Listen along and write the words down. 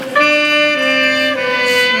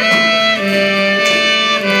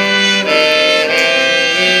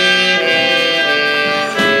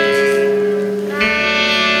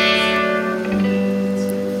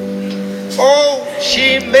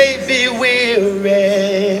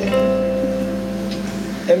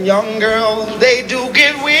young girls, they do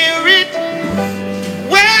get wearied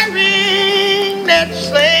wearing that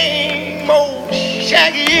same old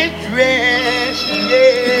shaggy dress.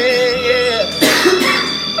 Yeah.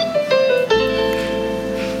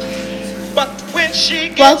 But when she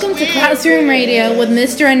gets Welcome to Classroom Radio with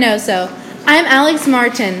Mr. Enoso. I'm Alex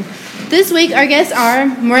Martin. This week our guests are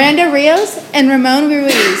Miranda Rios and Ramon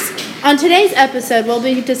Ruiz. On today's episode, we'll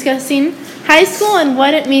be discussing high school and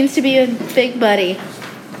what it means to be a big buddy.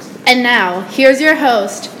 And now, here's your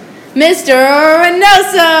host, Mr.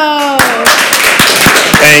 Enoso.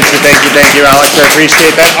 Thank you, Alex. I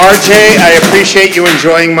appreciate that. RJ, I appreciate you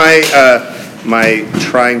enjoying my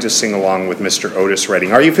trying to sing along with Mr. Otis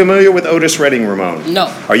Redding. Are you familiar with Otis Redding, Ramon? No.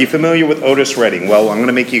 Are you familiar with Otis Redding? Well, I'm going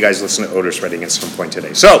to make you guys listen to Otis Redding at some point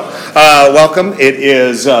today. So, welcome. It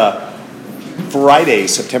is Friday,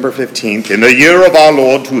 September 15th, in the year of our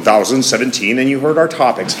Lord 2017, and you heard our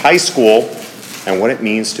topics, high school and what it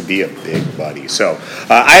means to be a big buddy. So,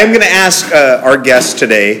 I am going to ask our guests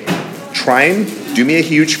today, try and do me a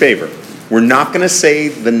huge favor. We're not going to say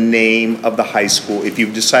the name of the high school. If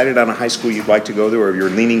you've decided on a high school you'd like to go to or you're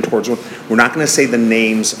leaning towards one, we're not going to say the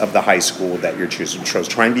names of the high school that you're choosing.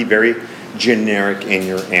 Try and be very generic in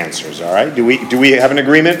your answers, all right? Do we have an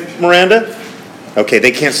agreement, Miranda? Okay, they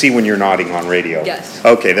can't see when you're nodding on radio. Yes.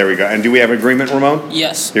 Okay, there we go. And do we have agreement, Ramon?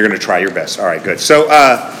 Yes. You're going to try your best. All right, good.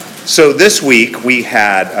 So this week we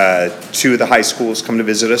had two of the high schools come to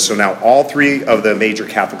visit us. So now all three of the major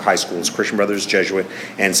Catholic high schools, Christian Brothers, Jesuit,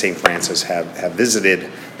 and St. Francis, have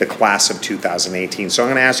visited the class of 2018. So I'm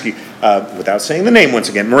going to ask you, without saying the name once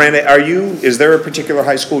again, Miranda, is there a particular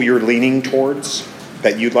high school you're leaning towards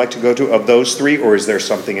that you'd like to go to of those three, or is there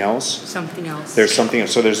something else? Something else. There's something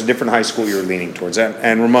else. So there's a different high school you're leaning towards.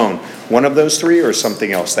 And Ramon, one of those three or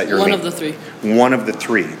something else that you're One leaning? of the three. One of the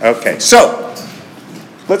three. Okay. So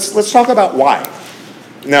let's talk about why.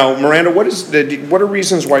 Now, Miranda, what are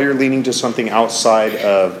reasons why you're leaning to something outside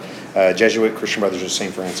of Jesuit, Christian Brothers, or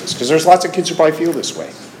St. Francis? Because there's lots of kids who probably feel this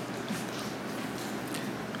way.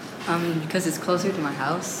 Because it's closer to my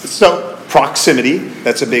house. So proximity,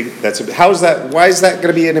 why is that going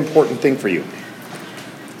to be an important thing for you?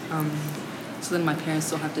 So then my parents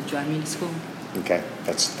don't have to drive me to school. Okay,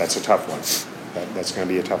 that's a tough one. That's going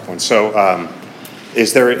to be a tough one. So,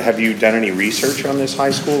 have you done any research on this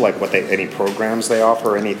high school? Like any programs they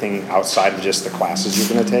offer, or anything outside of just the classes you're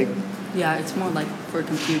going to take? Yeah, it's more like for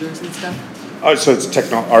computers and stuff. Oh, so it's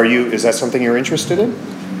is that something you're interested in?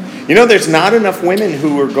 You know, there's not enough women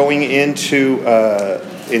who are going into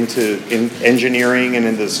engineering and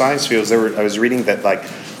into the science fields. I was reading that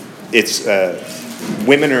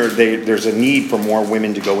there's a need for more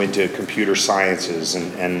women to go into computer sciences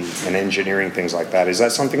and engineering, things like that. Is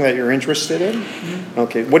that something that you're interested in? Mm-hmm.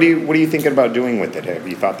 Okay. What are you thinking about doing with it? Have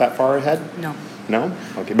you thought that far ahead? No. No?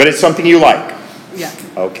 Okay. But it's something you like? Yeah.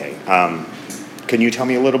 Okay. Can you tell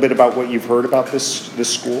me a little bit about what you've heard about this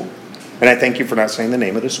school? And I thank you for not saying the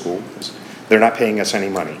name of the school. They're not paying us any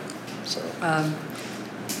money. So.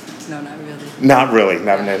 No, not really.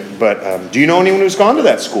 Not really. But do you know anyone who's gone to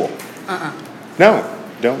that school? No,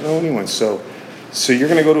 don't know anyone. So you're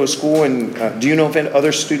going to go to a school, and do you know if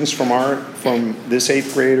other students from this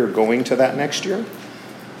 8th grade are going to that next year?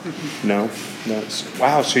 Mm-hmm. No.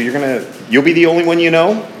 Wow. So you'll be the only one you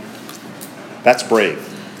know? That's brave.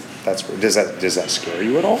 Does that scare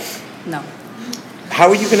you at all? No. How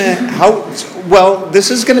are you going to? Well,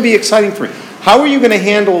 this is going to be exciting for me. How are you going to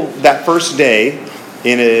handle that first day?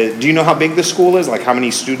 Do you know how big the school is? Like how many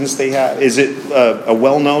students they have? Is it a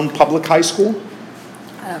well-known public high school?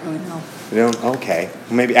 I don't really know. You don't? Okay.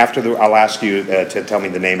 Maybe I'll ask you to tell me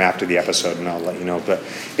the name after the episode, and I'll let you know. But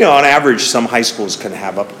on average, some high schools can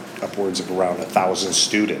have upwards of around 1,000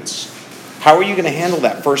 students. How are you going to handle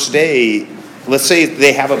that first day? Let's say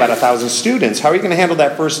they have about 1,000 students. How are you going to handle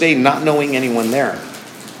that first day not knowing anyone there?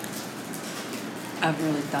 I haven't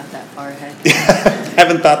really thought that far ahead.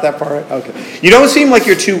 Haven't thought that far ahead? Okay. You don't seem like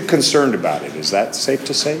you're too concerned about it. Is that safe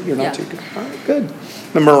to say? You're not too good? All right, good.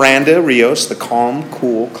 The Miranda Rios, the calm,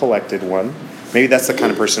 cool, collected one. Maybe that's the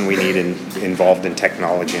kind of person we need involved in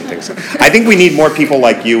technology and things. I think we need more people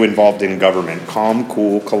like you involved in government. Calm,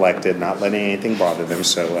 cool, collected, not letting anything bother them.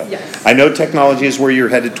 So yes. I know technology is where you're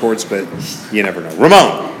headed towards, but you never know.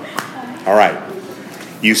 Ramon, all right.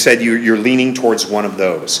 You said you're leaning towards one of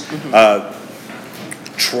those. Mm-hmm.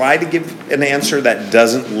 Try to give an answer that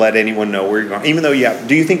doesn't let anyone know where you're going. Even though,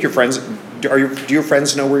 do you think your friends, do your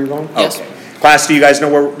friends know where you're going? Yes. Okay. Class, do you guys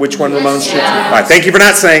know which one Ramon's choosing? Yes. All right, thank you for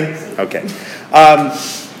not saying. Okay.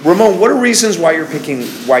 Ramon, what are reasons why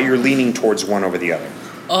you're leaning towards one over the other?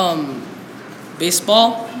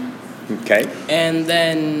 Baseball. Okay. And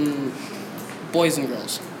then boys and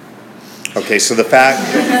girls. Okay, so the fact,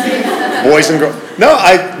 boys and girls. No,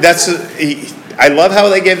 I love how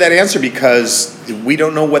they gave that answer because we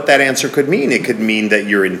don't know what that answer could mean. It could mean that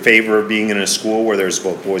you're in favor of being in a school where there's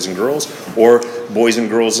both boys and girls, or boys and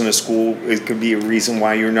girls in a school. It could be a reason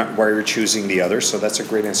why you're choosing the other. So that's a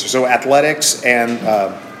great answer. So athletics and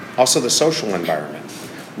also the social environment.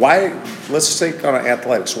 Why? Let's take on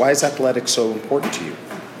athletics. Why is athletics so important to you?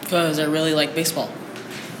 Because I really like baseball.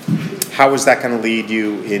 How is that going to lead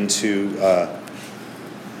you into?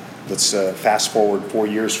 Let's fast forward 4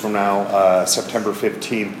 years from now, September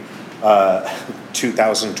 15th,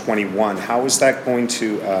 2021. How is that going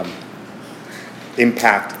to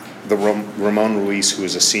impact the Ramon Ruiz, who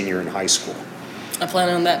is a senior in high school? I plan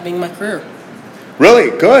on that being my career.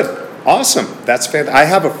 Really? Good. Awesome. That's fantastic. I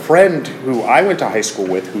have a friend who I went to high school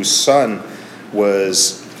with whose son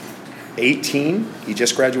was 18. He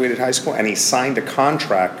just graduated high school, and he signed a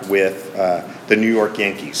contract with the New York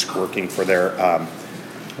Yankees, working for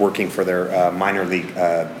their minor league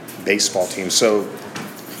baseball team. So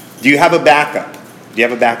do you have a backup? Do you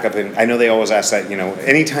have a backup? And I know they always ask that,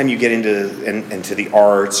 anytime you get into the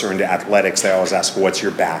arts or into athletics, they always ask, what's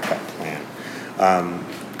your backup plan?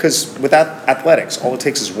 Because with athletics, all it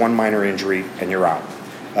takes is one minor injury and you're out.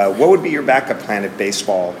 What would be your backup plan at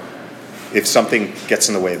baseball if something gets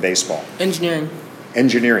in the way of baseball? Engineering.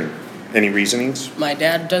 Engineering. Any reasonings? My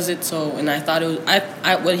dad does it, and I thought it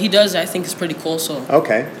was. What he does, I think, is pretty cool. So.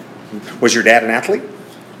 Okay. Was your dad an athlete?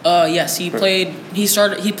 Yes, he played. He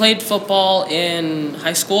played football in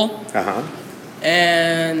high school.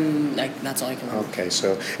 And that's all I can remember. Okay,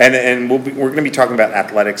 so and we're going to be talking about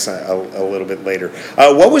athletics a little bit later.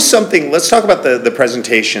 What was something? Let's talk about the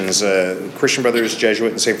presentations. Christian Brothers,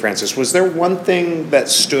 Jesuit, and St. Francis. Was there one thing that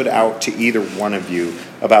stood out to either one of you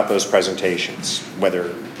about those presentations,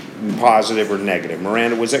 whether positive or negative?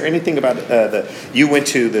 Miranda, was there anything about you went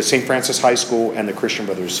to the St. Francis High School and the Christian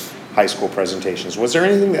Brothers High School presentations? Was there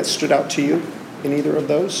anything that stood out to you in either of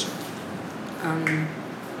those?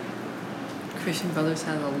 Christian Brothers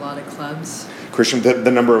has a lot of clubs.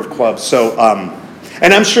 The number of clubs. So,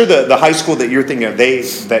 and I'm sure the high school that you're thinking of,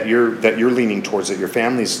 that you're leaning towards, that your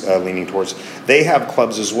family's leaning towards, they have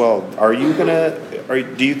clubs as well.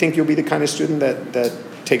 Do you think you'll be the kind of student that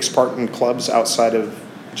takes part in clubs outside of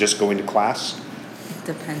just going to class? It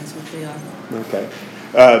depends what they are. Okay.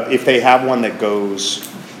 If they have one that goes,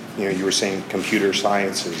 you were saying computer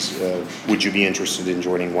sciences, would you be interested in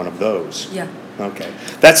joining one of those? Yeah. Okay.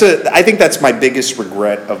 I think that's my biggest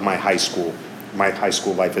regret of my high school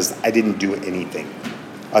life is I didn't do anything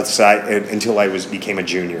until I became a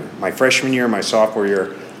junior. My freshman year, my sophomore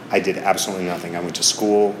year, I did absolutely nothing. I went to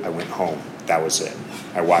school, I went home. That was it.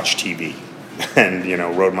 I watched TV and,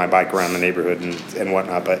 rode my bike around the neighborhood and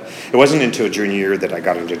whatnot. But it wasn't until junior year that I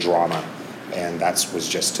got into drama, and that was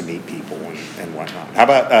just to meet people and whatnot.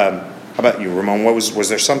 How about you, Ramon? Was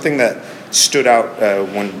there something that stood out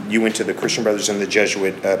when you went to the Christian Brothers and the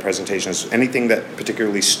Jesuit presentations? Anything that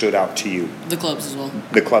particularly stood out to you? The clubs as well.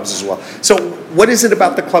 The clubs as well. So what is it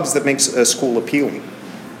about the clubs that makes a school appealing?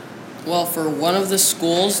 Well, for one of the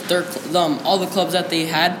schools, all the clubs that they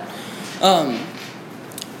had,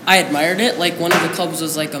 I admired it. Like, one of the clubs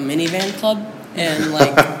was like a minivan club.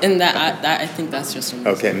 And that I think that's just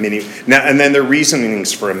amazing. Okay, now, and then the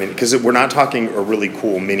reasonings for a mini, because we're not talking a really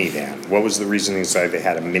cool minivan. What was the reasonings that they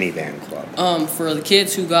had a minivan club? For the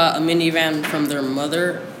kids who got a minivan from their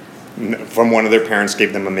mother. From one of their parents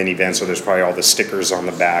gave them a minivan, so there's probably all the stickers on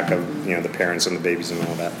the back of the parents and the babies and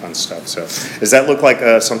all that fun stuff. So, does that look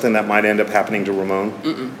like something that might end up happening to Ramon?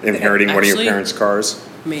 Inheriting one of your parents' cars?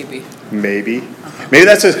 Maybe. Maybe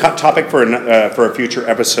that's a hot topic for a future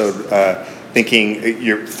episode. Thinking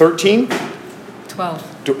you're 13? 12?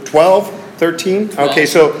 13? 12. Okay,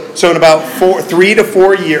 so in about 3 to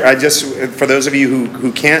 4 years, for those of you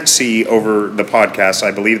who can't see over the podcast,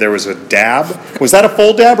 I believe there was a dab. Was that a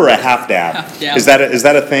full dab or a half dab? Half dab. Is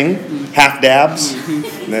that a thing? Half dabs?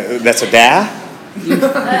 That's a da?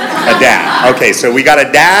 A da. Okay, so we got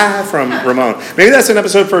a da from Ramon. Maybe that's an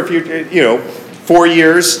episode for a future, 4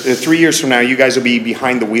 years, 3 years from now, you guys will be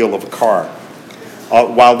behind the wheel of a car.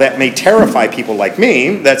 While that may terrify people like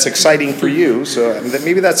me, that's exciting for you. So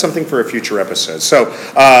maybe that's something for a future episode. So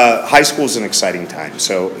high school is an exciting time.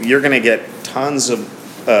 So you're going to get tons of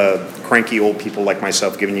cranky old people like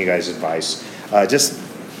myself giving you guys advice. Just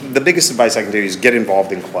the biggest advice I can do is get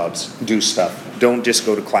involved in clubs, do stuff. Don't just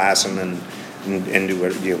go to class and do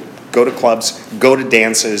it. Go to clubs, go to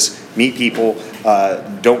dances, meet people.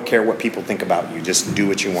 Don't care what people think about you. Just do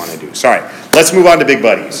what you want to do. So, all right, let's move on to Big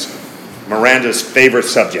Buddies. Miranda's favorite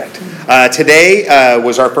subject. Today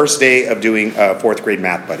was our first day of doing fourth grade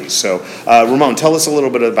math buddies. So, Ramon, tell us a little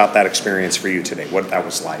bit about that experience for you today, what that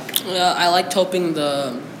was like. I liked helping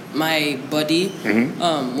my buddy.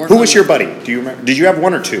 Who was your buddy? Do you remember? Did you have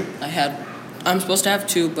one or two? I'm supposed to have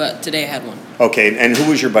two, but today I had one. Okay, and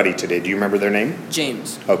who was your buddy today? Do you remember their name?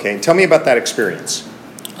 James. Okay, tell me about that experience.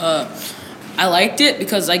 I liked it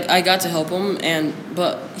because I got to help him,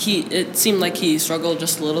 but it seemed like he struggled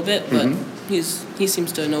just a little bit, but he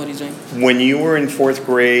seems to know what he's doing. When you were in fourth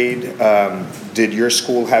grade, did your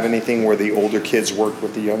school have anything where the older kids worked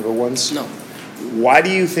with the younger ones? No. Why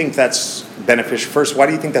do you think that's beneficial? First, why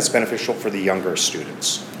do you think that's beneficial for the younger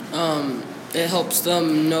students? It helps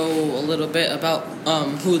them know a little bit about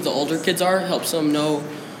who the older kids are. It helps them know.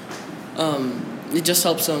 It just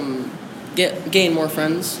helps them gain more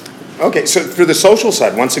friends. Okay, so for the social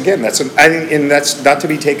side, once again, that's not to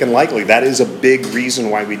be taken lightly. That is a big reason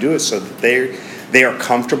why we do it, so that they are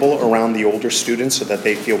comfortable around the older students, so that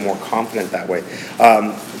they feel more confident that way.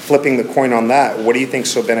 Flipping the coin on that, what do you think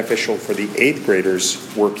is so beneficial for the 8th graders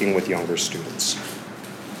working with younger students?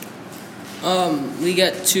 We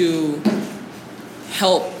get to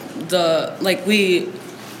help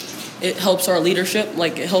it helps our leadership.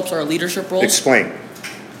 It helps our leadership roles. Explain.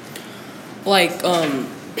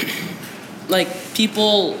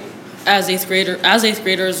 People as 8th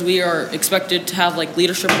graders, we are expected to have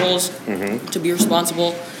leadership roles, to be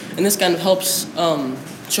responsible, and this kind of helps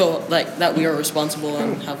show that we are responsible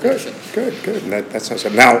and have leadership. Good. That sounds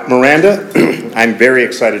good. Now, Miranda, I'm very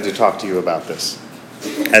excited to talk to you about this.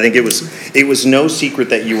 I think it was no secret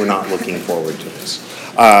that you were not looking forward to this,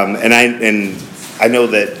 and I know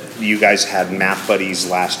that you guys had math buddies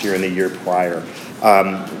last year and the year prior.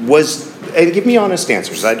 And give me honest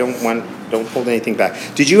answers. I don't hold anything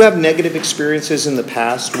back. Did you have negative experiences in the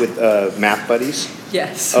past with math buddies?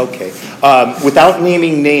 Yes. Okay. Without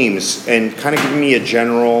naming names and kind of giving me a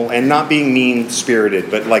general, and not being mean-spirited,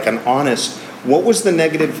 but an honest, what was the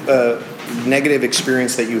negative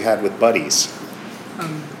experience that you had with buddies?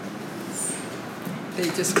 They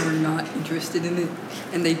just were not interested in it,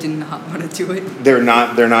 and they did not want to do it. They're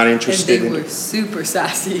not interested. And they were super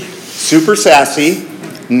sassy. Super sassy,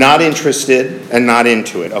 not interested, and not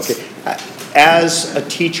into it. Okay. As a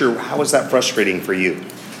teacher, how is that frustrating for you?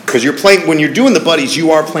 Because when you're doing the buddies, you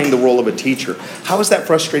are playing the role of a teacher. How is that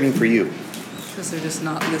frustrating for you? Because they're just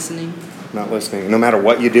not listening. Not listening, no matter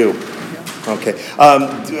what you do. Yeah. Okay.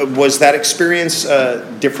 Was that experience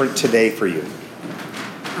different today for you?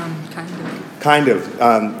 Kind of.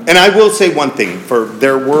 And I will say one thing.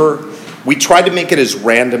 We tried to make it as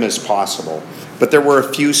random as possible, but there were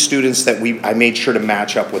a few students that I made sure to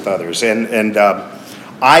match up with others. And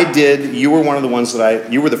I did. You were one of the ones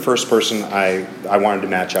you were the first person I wanted to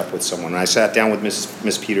match up with someone. And I sat down with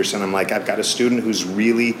Miss Peterson. I'm like, I've got a student who's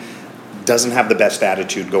really doesn't have the best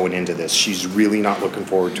attitude going into this. She's really not looking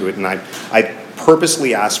forward to it. And I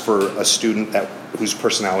purposely asked for a student whose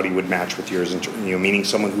personality would match with yours, meaning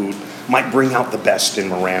someone who might bring out the best in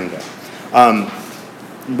Miranda.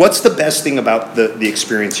 What's the best thing about the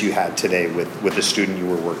experience you had today with the student you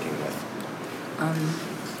were working with?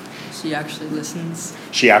 She actually listens.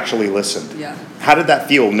 She actually listened? Yeah. How did that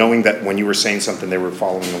feel, knowing that when you were saying something, they were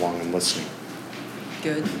following along and listening?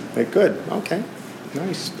 Good. Good. Okay.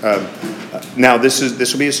 Nice. Now, this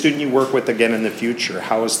will be a student you work with again in the future.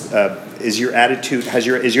 How is your attitude?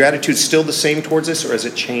 Is your attitude still the same towards this, or has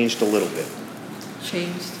it changed a little bit?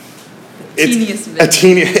 Changed. Teeniest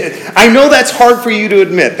bit. I know that's hard for you to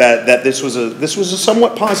admit that this was a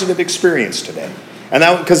somewhat positive experience today, and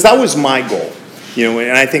because that was my goal,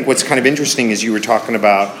 And I think what's kind of interesting is you were talking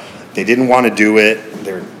about they didn't want to do it.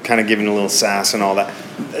 They're kind of giving a little sass and all that.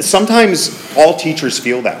 Sometimes all teachers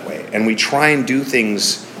feel that way, and we try and do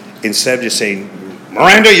things instead of just saying,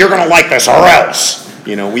 Miranda, you're going to like this or else.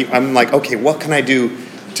 I'm like, okay, what can I do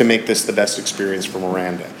to make this the best experience for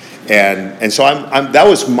Miranda? And so that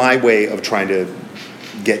was my way of trying to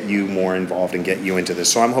get you more involved and get you into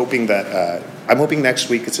this. So I'm hoping next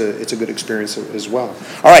week it's a good experience as well.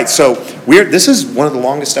 All right, so this is one of the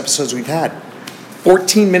longest episodes we've had.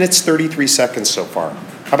 14 minutes, 33 seconds so far.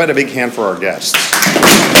 How about a big hand for our guests?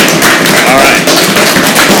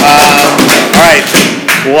 All right.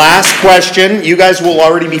 Last question. You guys will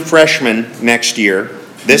already be freshmen next year.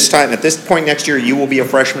 At this point next year, you will be a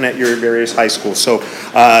freshman at your various high schools. So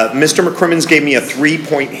Mr. McCrimmons gave me a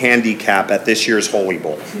 3-point handicap at this year's Holy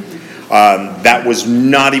Bowl. That was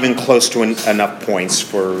not even close to enough points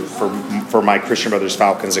for my Christian Brothers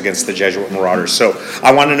Falcons against the Jesuit Marauders. So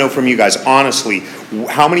I want to know from you guys, honestly,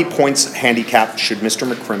 how many points handicap should Mr.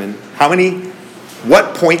 McCrimmon, how many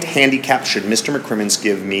What point handicap should Mr. McCrimmons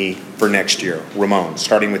give me for next year? Ramon,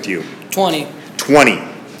 starting with you. 20. 20.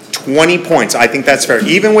 20 points. I think that's fair.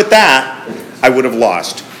 Even with that, I would have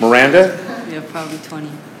lost. Miranda? Yeah, probably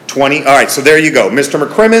 20. 20. All right, so there you go. Mr.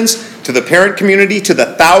 McCrimmons, to the parent community, to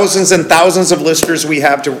the thousands and thousands of listeners we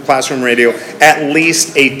have to Classroom Radio, at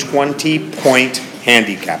least a 20-point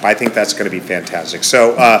handicap. I think that's going to be fantastic.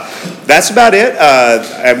 So that's about it.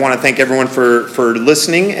 I want to thank everyone for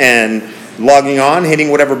listening and logging on, hitting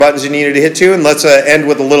whatever buttons you needed to hit to, and let's end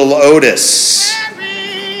with a little Otis.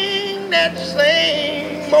 Wearing that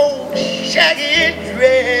same old shaggy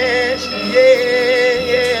dress,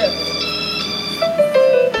 yeah.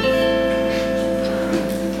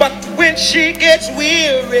 But when she gets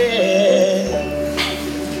weary,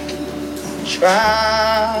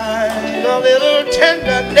 try a little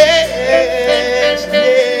tenderness,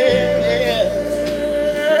 yeah.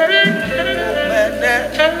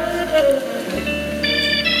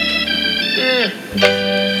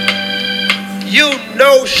 You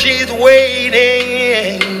know she's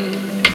waiting